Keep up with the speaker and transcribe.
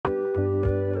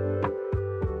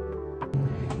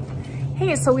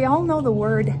Hey, so we all know the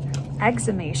word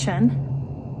exhumation,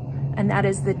 and that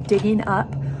is the digging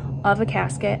up of a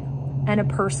casket and a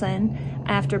person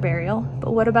after burial.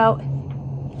 But what about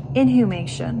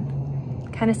inhumation?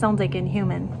 Kind of sounds like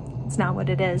inhuman. It's not what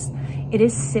it is. It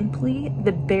is simply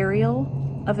the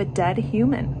burial of a dead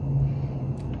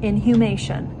human.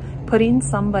 Inhumation, putting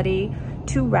somebody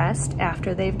to rest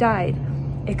after they've died.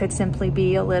 It could simply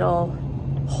be a little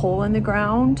hole in the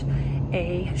ground,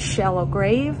 a shallow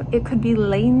grave. It could be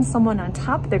laying someone on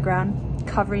top of the ground,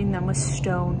 covering them with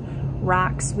stone,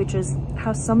 rocks, which is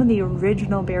how some of the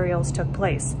original burials took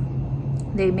place.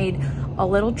 They made a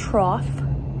little trough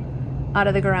out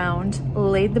of the ground,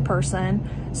 laid the person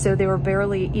so they were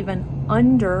barely even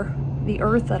under the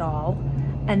earth at all,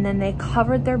 and then they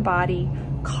covered their body,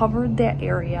 covered that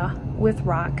area with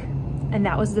rock, and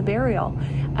that was the burial.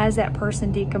 As that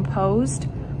person decomposed,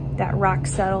 that rock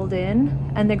settled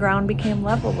in and the ground became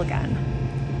level again.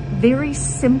 Very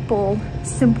simple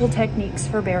techniques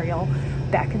for burial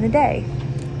back in the day.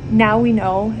 Now we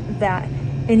know that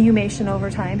inhumation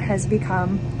over time has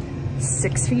become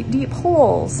 6 feet deep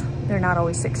holes. They're not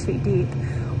always 6 feet deep.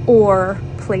 Or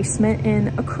placement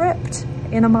in a crypt,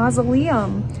 in a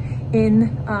mausoleum,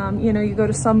 in, you go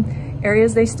to some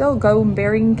areas, they still go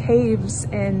burying caves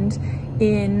and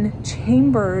in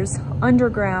chambers,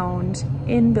 underground,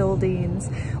 in buildings.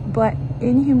 But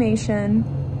inhumation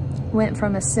went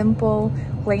from a simple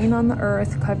laying on the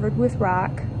earth covered with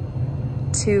rock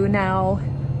to now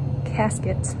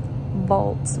caskets,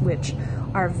 vaults, which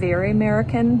are very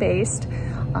American based,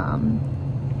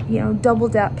 double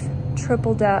depth,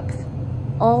 triple depth,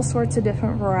 all sorts of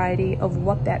different variety of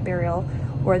what that burial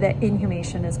or that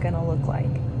inhumation is going to look like.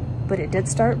 But it did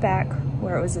start back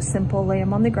where it was a simple lay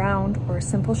 'em on the ground or a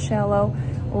simple shallow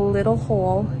little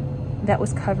hole that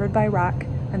was covered by rock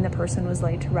and the person was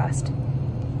laid to rest.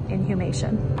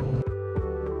 Inhumation.